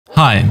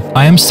Hi,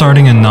 I am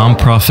starting a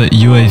non-profit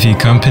UAV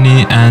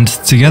company, and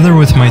together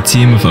with my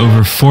team of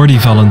over 40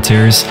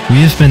 volunteers, we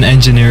have been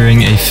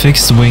engineering a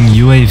fixed-wing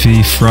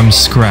UAV from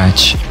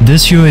scratch.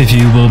 This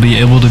UAV will be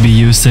able to be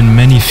used in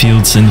many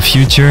fields in the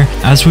future,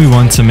 as we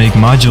want to make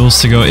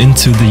modules to go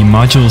into the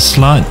module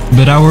slot,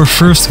 but our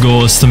first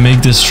goal is to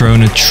make this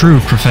drone a true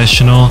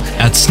professional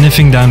at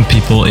sniffing down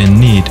people in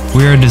need.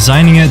 We are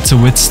designing it to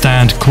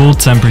withstand cold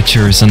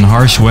temperatures and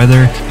harsh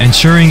weather,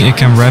 ensuring it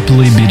can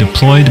rapidly be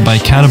deployed by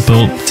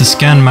catapult to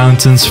scan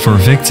mountains for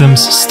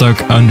victims stuck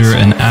under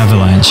an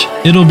avalanche.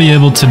 It'll be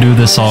able to do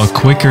this all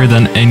quicker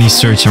than any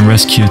search and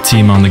rescue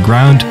team on the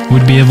ground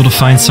would be able to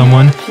find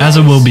someone, as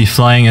it will be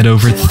flying at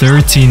over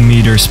 13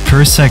 meters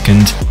per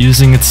second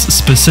using its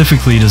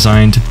specifically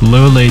designed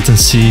low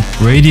latency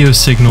radio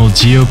signal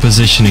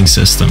geopositioning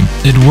system.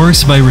 It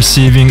works by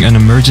receiving an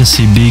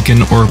emergency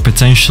beacon or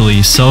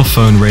potentially cell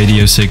phone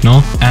radio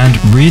signal and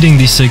reading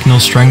the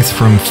signal strength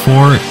from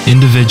 4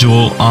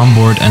 individual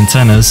onboard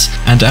antennas,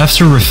 and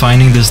after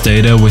refining this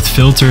data with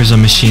filters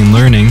and machine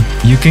learning,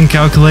 you can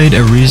calculate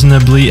a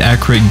reasonably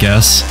accurate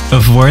guess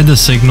of where the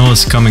signal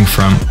is coming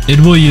from. It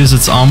will use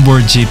its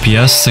onboard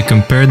GPS to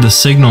compare the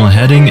signal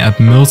heading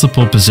at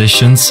multiple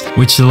positions,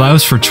 which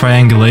allows for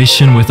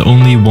triangulation with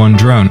only one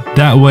drone.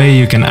 That way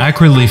you can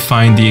accurately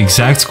find the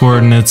exact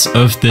coordinates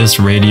of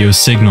this radio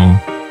signal.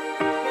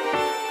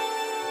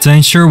 To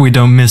ensure we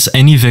don't miss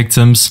any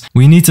victims,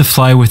 we need to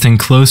fly within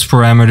close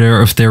parameter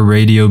of their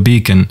radio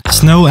beacon.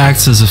 Snow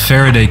acts as a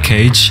Faraday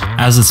cage,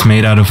 as it's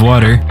made out of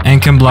water,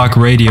 and can block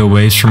radio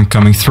waves from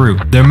coming through.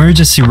 The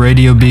emergency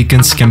radio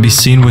beacons can be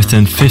seen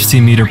within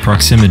 50-meter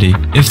proximity.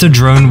 If the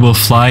drone will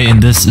fly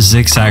in this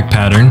zigzag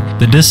pattern,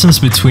 the distance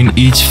between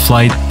each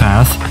flight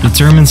path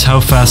determines how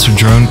fast a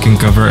drone can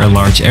cover a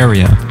large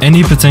area.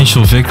 Any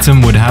potential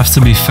victim would have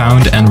to be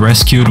found and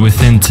rescued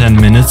within 10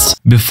 minutes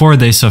before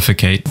they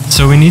suffocate.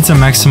 So we need to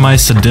maximize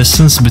the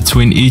distance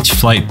between each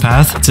flight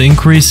path to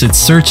increase its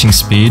searching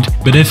speed,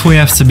 but if we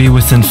have to be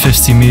within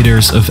 50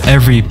 meters of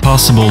every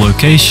possible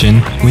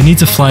location, we need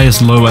to fly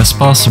as low as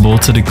possible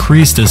to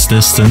decrease this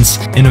distance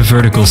in a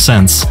vertical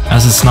sense,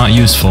 as it's not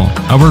useful.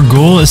 Our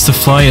goal is to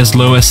fly as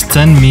low as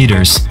 10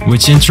 meters,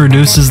 which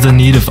introduces the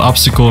need of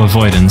obstacle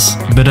avoidance.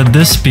 But at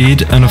this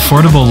speed, an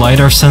affordable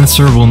LiDAR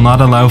sensor will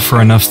not allow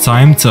for enough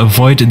time to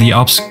avoid the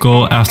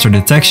obstacle after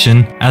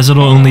detection, as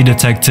it'll only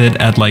detect it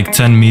at like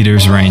 10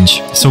 meters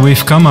range. So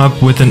we've come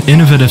up with an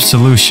innovative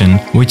solution,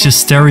 which is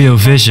stereo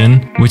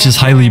vision, which is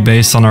highly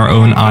based on our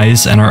own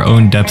eyes and our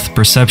own depth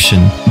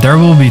perception. There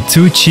will be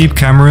 2 cheap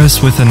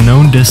cameras with a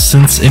known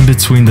distance in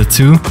between the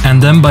two, and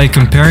then by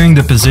comparing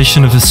the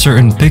position of a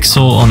certain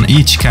pixel on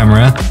each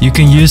camera, you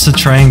can use the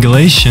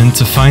triangulation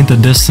to find the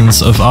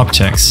distance of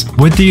objects.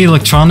 With the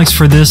electronics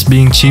for this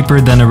being cheaper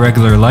than a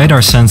regular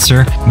LiDAR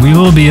sensor, we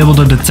will be able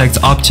to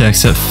detect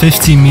objects at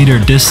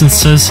 50-meter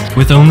distances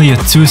with only a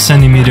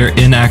 2-centimeter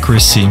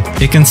inaccuracy.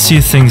 It can see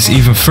things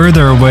even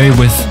further away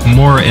with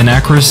more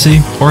inaccuracy,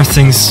 or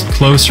things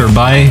closer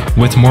by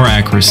with more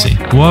accuracy.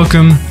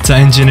 Welcome to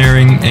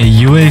engineering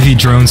a UAV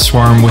drone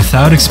swarm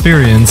without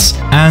experience,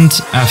 and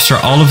after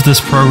all of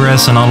this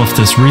progress and all of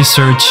this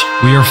research,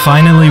 we are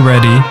finally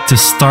ready to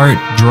start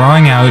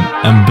drawing out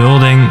and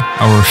building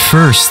our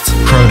first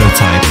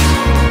prototype.